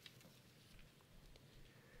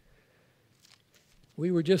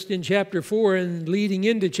 We were just in chapter 4 and leading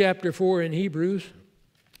into chapter 4 in Hebrews.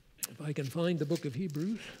 If I can find the book of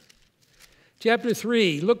Hebrews. Chapter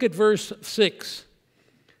 3, look at verse 6.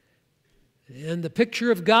 And the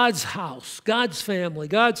picture of God's house, God's family,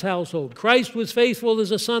 God's household. Christ was faithful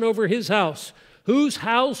as a son over his house, whose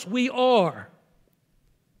house we are.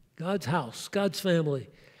 God's house, God's family.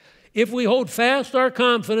 If we hold fast our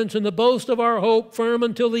confidence and the boast of our hope firm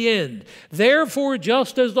until the end. Therefore,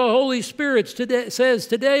 just as the Holy Spirit says,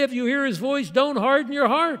 today if you hear his voice, don't harden your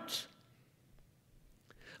hearts.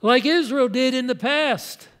 Like Israel did in the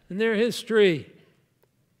past, in their history.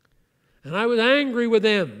 And I was angry with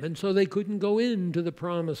them, and so they couldn't go into the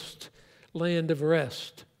promised land of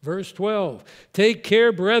rest. Verse 12, take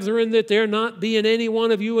care, brethren, that there not be in any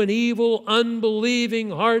one of you an evil,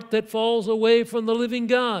 unbelieving heart that falls away from the living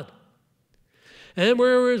God. And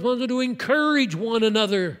we're responsible to encourage one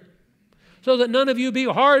another so that none of you be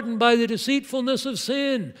hardened by the deceitfulness of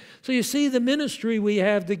sin. So you see the ministry we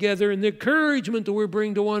have together and the encouragement that we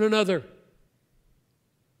bring to one another.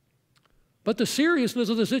 But the seriousness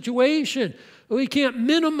of the situation, we can't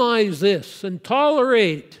minimize this and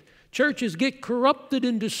tolerate. Churches get corrupted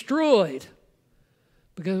and destroyed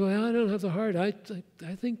because, well, I don't have the heart. I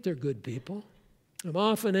think they're good people. I'm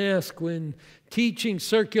often asked when teaching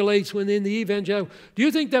circulates within the evangelical, do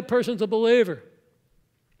you think that person's a believer?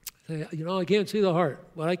 I say, I can't see the heart.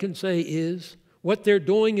 What I can say is what they're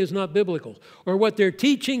doing is not biblical, or what they're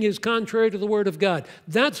teaching is contrary to the Word of God.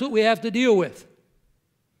 That's what we have to deal with.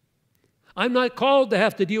 I'm not called to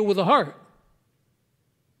have to deal with the heart.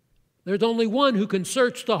 There's only one who can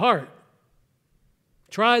search the heart.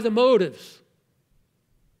 Try the motives.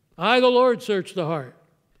 I, the Lord, search the heart.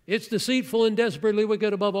 It's deceitful and desperately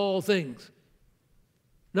wicked above all things.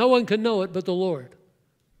 No one can know it but the Lord.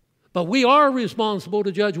 But we are responsible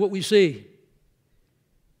to judge what we see.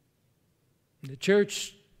 The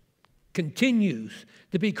church continues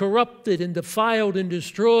to be corrupted and defiled and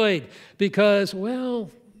destroyed because, well,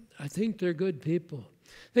 I think they're good people.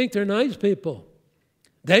 I think they're nice people.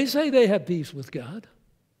 They say they have peace with God.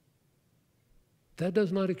 That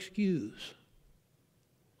does not excuse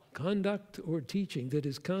conduct or teaching that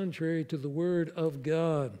is contrary to the Word of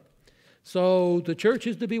God. So the church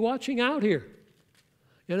is to be watching out here.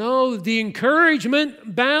 The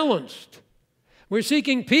encouragement balanced. We're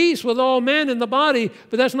seeking peace with all men in the body,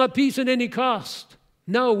 but that's not peace at any cost.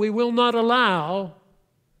 No, we will not allow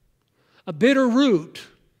a bitter root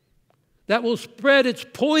that will spread its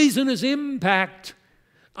poisonous impact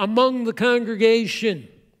among the congregation.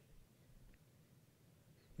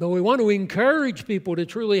 But we want to encourage people to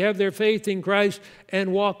truly have their faith in Christ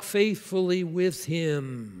and walk faithfully with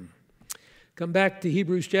Him. Come back to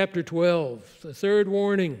Hebrews chapter 12, the third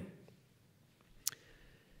warning.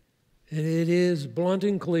 And it is blunt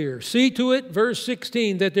and clear. See to it, verse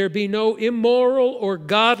 16, that there be no immoral or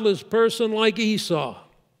godless person like Esau.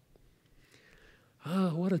 Ah,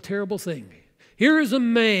 what a terrible thing. Here is a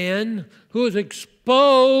man who is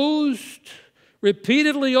exposed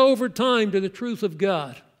repeatedly over time to the truth of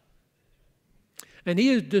God. And he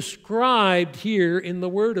is described here in the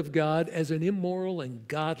Word of God as an immoral and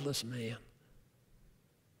godless man.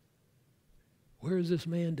 Where is this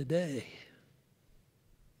man today?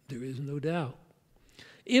 There is no doubt.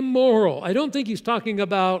 Immoral. I don't think he's talking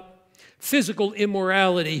about physical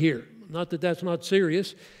immorality here. Not that that's not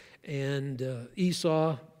serious. And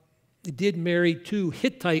Esau did marry 2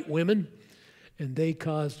 Hittite women, and they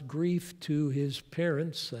caused grief to his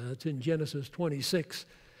parents. It's in Genesis 26.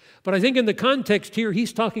 But I think in the context here,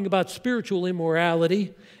 he's talking about spiritual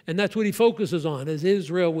immorality, and that's what he focuses on, as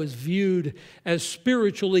Israel was viewed as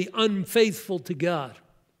spiritually unfaithful to God.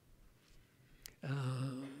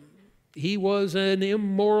 He was an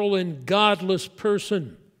immoral and godless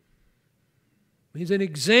person. He's an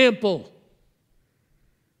example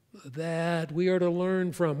that we are to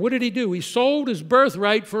learn from. What did he do? He sold his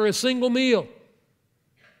birthright for a single meal,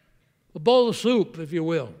 a bowl of soup, if you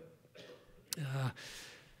will.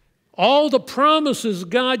 All the promises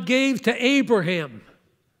God gave to Abraham,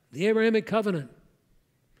 the Abrahamic covenant,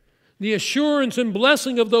 the assurance and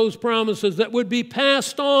blessing of those promises that would be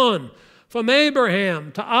passed on from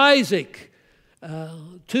Abraham to Isaac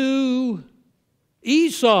to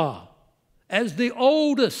Esau as the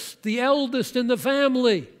oldest, the eldest in the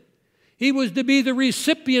family. He was to be the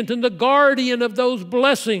recipient and the guardian of those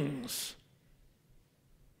blessings.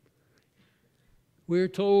 We're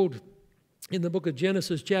told in the book of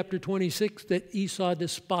Genesis chapter 26 that Esau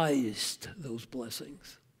despised those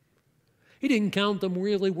blessings. He didn't count them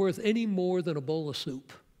really worth any more than a bowl of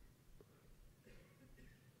soup.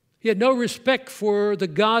 He had no respect for the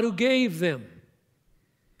God who gave them.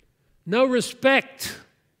 No respect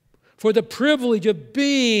for the privilege of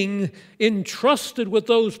being entrusted with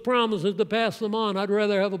those promises to pass them on. I'd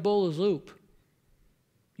rather have a bowl of soup.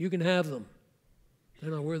 You can have them.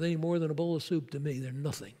 They're not worth any more than a bowl of soup to me. They're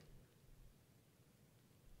nothing.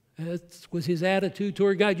 That was his attitude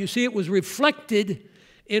toward God. You see, it was reflected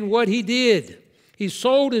in what he did. He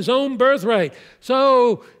sold his own birthright.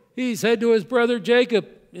 So he said to his brother Jacob,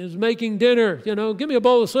 is making dinner, give me a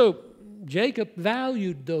bowl of soup. Jacob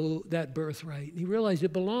valued that birthright. He realized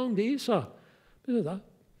it belonged to Esau. He said,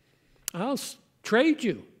 I'll trade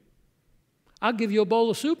you. I'll give you a bowl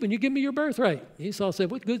of soup and you give me your birthright. Esau said,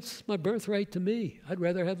 what good's my birthright to me? I'd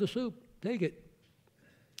rather have the soup. Take it.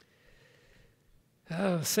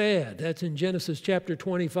 Sad. That's in Genesis chapter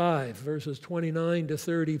 25, verses 29 to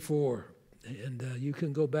 34. And you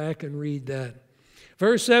can go back and read that.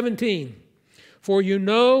 Verse 17. For you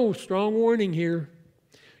know, strong warning here,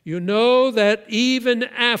 you know that even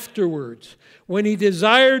afterwards, when he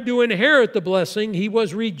desired to inherit the blessing, he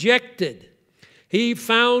was rejected. He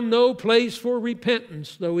found no place for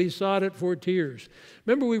repentance, though he sought it for tears.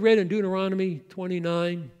 Remember we read in Deuteronomy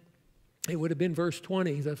 29, it would have been verse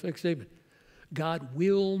 20, the fixed statement. God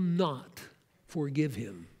will not forgive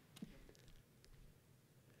him.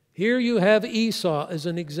 Here you have Esau as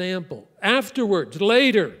an example. Afterwards,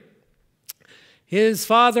 later, his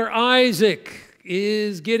father Isaac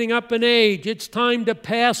is getting up in age. It's time to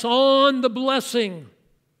pass on the blessing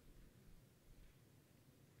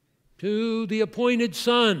to the appointed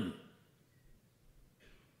son.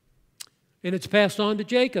 And it's passed on to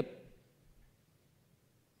Jacob.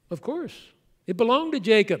 Of course, it belonged to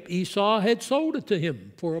Jacob. Esau had sold it to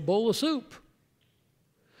him for a bowl of soup.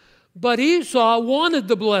 But Esau wanted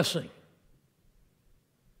the blessing.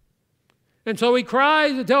 And so he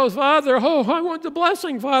cries and tells father, oh, I want the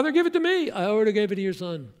blessing, Father. Give it to me. I already gave it to your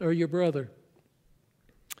son or your brother.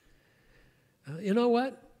 You know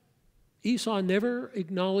what? Esau never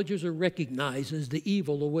acknowledges or recognizes the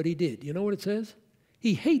evil of what he did. You know what it says?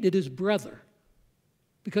 He hated his brother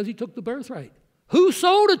because he took the birthright. Who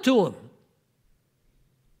sold it to him?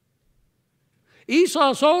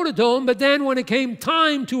 Esau sold it to him, but then when it came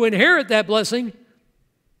time to inherit that blessing,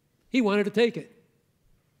 he wanted to take it.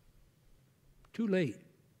 Too late.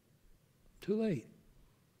 Too late.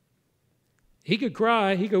 He could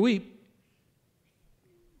cry, he could weep,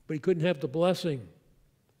 but he couldn't have the blessing.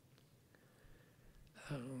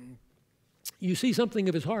 You see something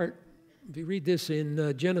of his heart. If you read this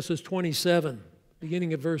in Genesis 27,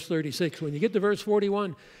 beginning at verse 36, when you get to verse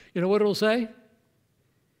 41, you know what it'll say?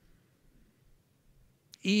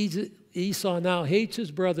 Esau now hates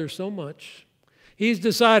his brother so much. He's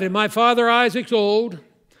decided, my father Isaac's old.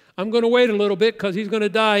 I'm going to wait a little bit because he's going to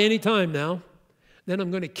die any time now. Then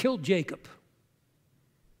I'm going to kill Jacob.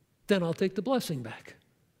 Then I'll take the blessing back.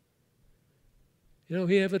 You know,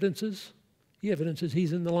 he evidences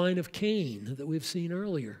he's in the line of Cain that we've seen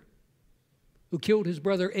earlier, who killed his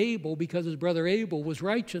brother Abel because his brother Abel was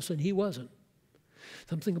righteous and he wasn't.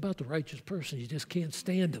 Something about the righteous person, you just can't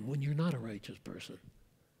stand him when you're not a righteous person.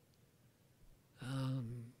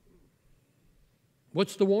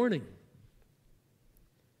 What's the warning?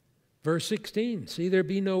 Verse 16, see, there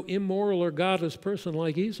be no immoral or godless person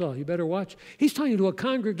like Esau. You better watch. He's talking to a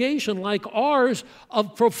congregation like ours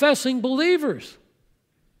of professing believers.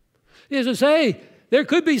 He has to say, there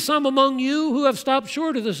could be some among you who have stopped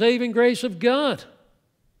short of the saving grace of God.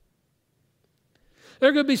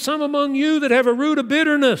 There could be some among you that have a root of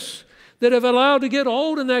bitterness, that if allowed to get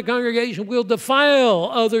hold in that congregation will defile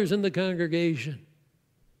others in the congregation.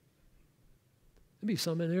 There'll be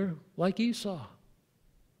some in there like Esau.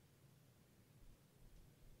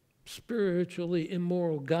 Spiritually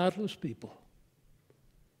immoral, godless people.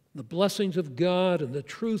 The blessings of God and the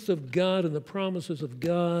truth of God and the promises of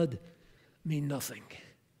God mean nothing.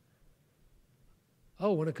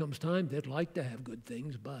 Oh, when it comes time, they'd like to have good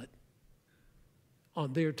things, but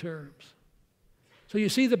on their terms. So you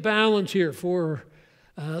see the balance here for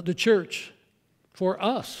the church, for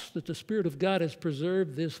us, that the Spirit of God has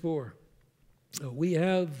preserved this for. We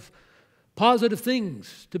have positive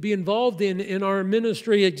things to be involved in our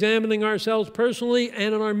ministry, examining ourselves personally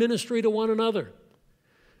and in our ministry to one another.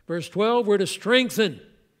 Verse 12, we're to strengthen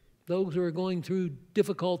those who are going through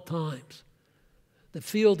difficult times, that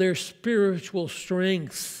feel their spiritual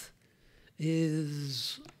strength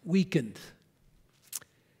is weakened.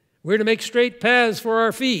 We're to make straight paths for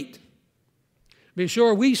our feet. Be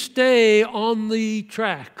sure we stay on the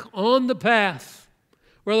track, on the path,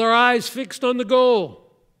 with our eyes fixed on the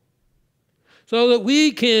goal, so that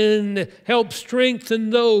we can help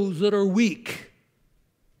strengthen those that are weak.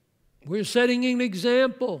 We're setting an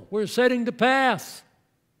example. We're setting the path.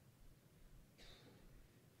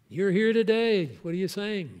 You're here today. What are you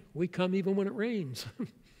saying? We come even when it rains.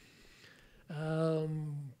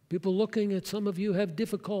 People looking at some of you have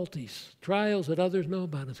difficulties, trials that others know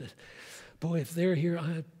about. And says, boy, if they're here,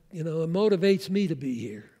 it motivates me to be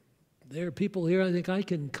here. There are people here, I think I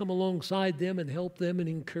can come alongside them and help them and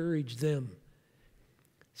encourage them.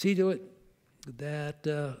 See to it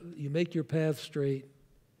that you make your path straight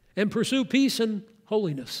and pursue peace and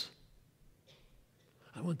holiness.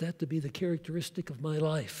 I want that to be the characteristic of my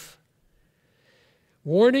life.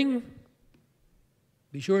 Warning,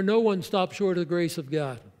 be sure no one stops short of the grace of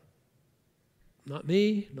God. Not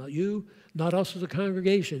me, not you, not us as a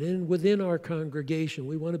congregation. And within our congregation,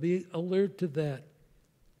 we want to be alert to that.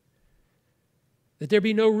 That there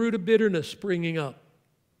be no root of bitterness springing up.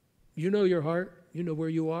 You know your heart. You know where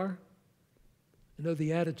you are. You know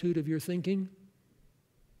the attitude of your thinking.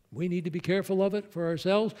 We need to be careful of it for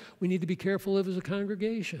ourselves. We need to be careful of it as a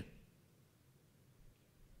congregation.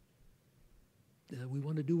 We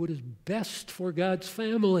want to do what is best for God's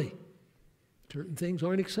family. Certain things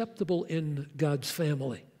aren't acceptable in God's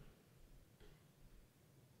family.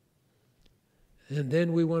 And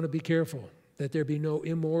then we want to be careful that there be no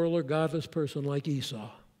immoral or godless person like Esau.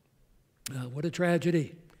 What a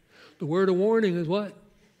tragedy. The word of warning is what?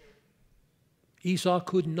 Esau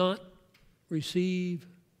could not receive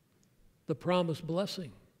the promised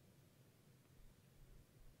blessing.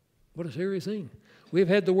 What a serious thing. We've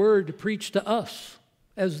had the word preached to us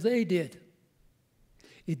as they did.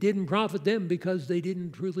 It didn't profit them because they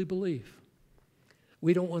didn't truly believe.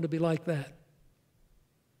 We don't want to be like that.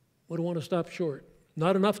 We don't want to stop short.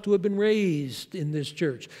 Not enough to have been raised in this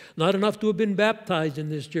church. Not enough to have been baptized in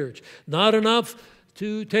this church. Not enough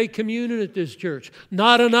to take communion at this church.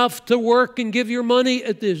 Not enough to work and give your money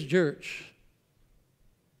at this church.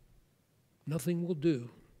 Nothing will do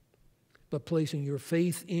but placing your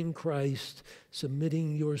faith in Christ,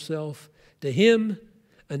 submitting yourself to Him,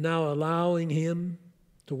 and now allowing Him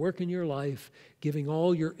to work in your life, giving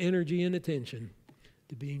all your energy and attention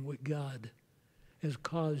to being what God has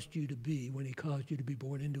caused you to be when He caused you to be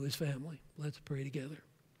born into His family. Let's pray together.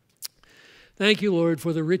 Thank you, Lord,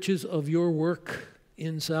 for the riches of your work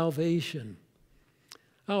in salvation.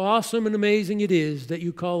 How awesome and amazing it is that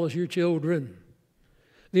you call us your children.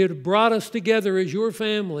 That you have brought us together as your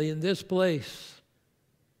family in this place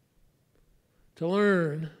to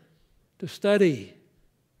learn, to study,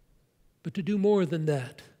 but to do more than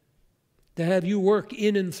that, to have you work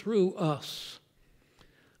in and through us.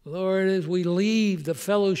 Lord, as we leave the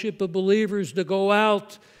fellowship of believers to go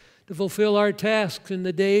out to fulfill our tasks in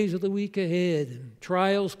the days of the week ahead, and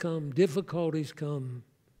trials come, difficulties come,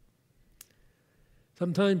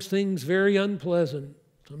 sometimes things very unpleasant,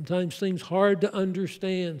 sometimes things hard to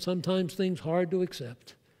understand, sometimes things hard to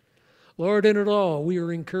accept. Lord, in it all, we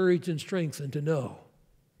are encouraged and strengthened to know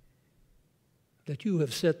that you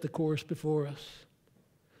have set the course before us.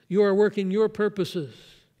 You are working your purposes,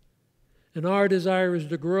 and our desire is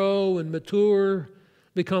to grow and mature,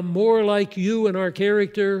 become more like you in our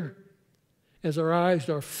character as our eyes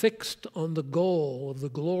are fixed on the goal of the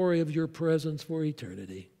glory of your presence for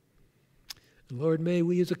eternity. And Lord, may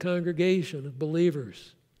we as a congregation of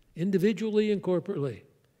believers, individually and corporately,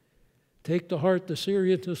 take to heart the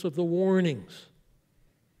seriousness of the warnings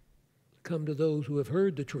that come to those who have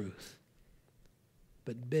heard the truth,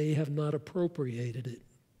 but they have not appropriated it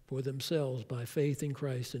for themselves by faith in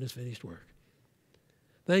Christ and His finished work.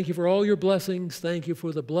 Thank you for all your blessings. Thank you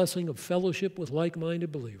for the blessing of fellowship with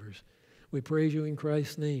like-minded believers. We praise you in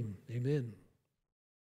Christ's name. Amen.